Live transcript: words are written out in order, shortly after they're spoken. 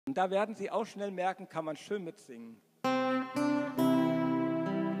Und da werden Sie auch schnell merken, kann man schön mitsingen.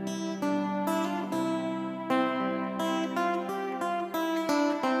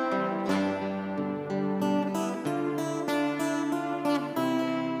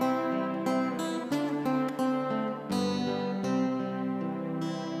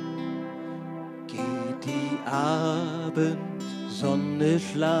 Geht die Abendsonne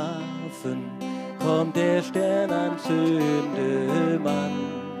schlafen, kommt der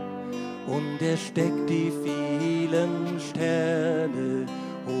Sternanzündermann und er steckt die vielen Sterne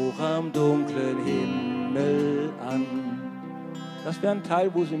hoch am dunklen Himmel an. Das wäre ein Teil,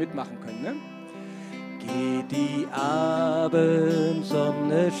 wo Sie mitmachen können, ne? Geht die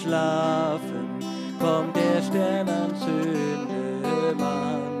Abendsonne schlafen, kommt der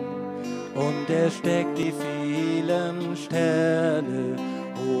Sternanzündermann und er steckt die vielen Sterne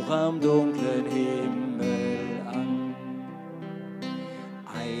hoch am dunklen Himmel an.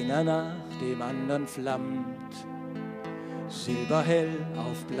 Einer nach dem anderen flammt, silberhell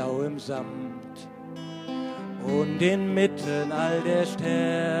auf blauem Samt. Und inmitten all der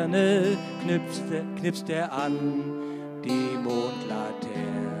Sterne knipst er an die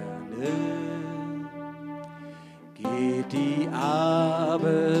Mondlaterne. Geht die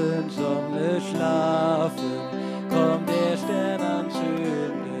Abendsonne schlafen, kommt der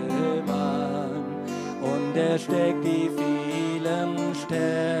Sternanzündermann und er steckt die vielen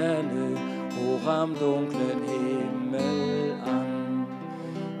Sterne hoch am dunklen Himmel an.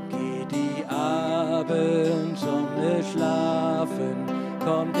 Geht die Abendsonne schlafen,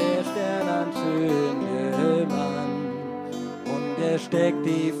 kommt der Sternanzündermann und er steckt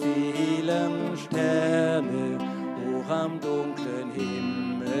die vielen Sterne hoch am dunklen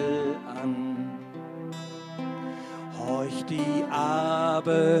Himmel an. Horcht die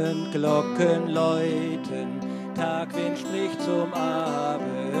Abendglocken läuten, Tagwind spricht zum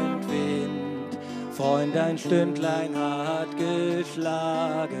Abendwind. Freund, ein Stündlein hat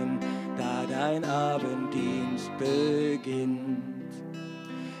geschlagen, da dein Abenddienst beginnt.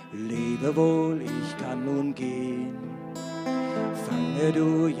 Lebe wohl, ich kann nun gehen, fange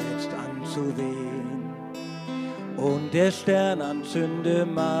du jetzt an zu wehen. Und der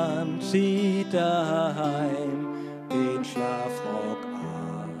Sternanzündermann zieht daheim den Schlafrock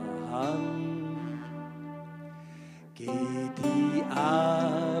an. Geht die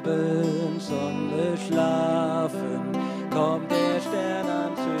Abendsonne schlafen, kommt der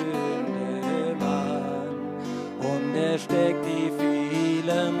Sternanzündermann und er steckt die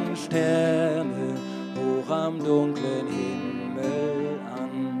vielen Sterne hoch am dunklen Himmel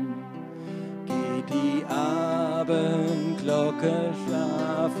an. Geht die Abendglocke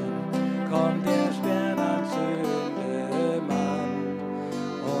schlafen, kommt der Sternanzündermann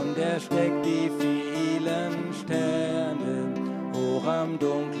und er steckt die vielen Sterne hoch am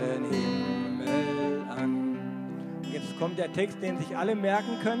dunklen Himmel an. Jetzt kommt der Text, den sich alle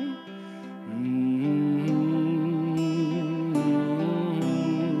merken können.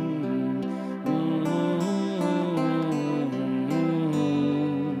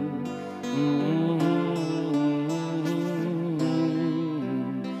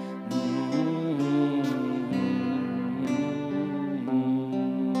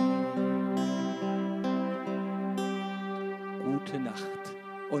 Gute Nacht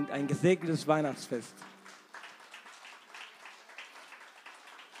und ein gesegnetes Weihnachtsfest.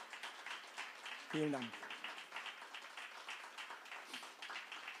 Vielen Dank.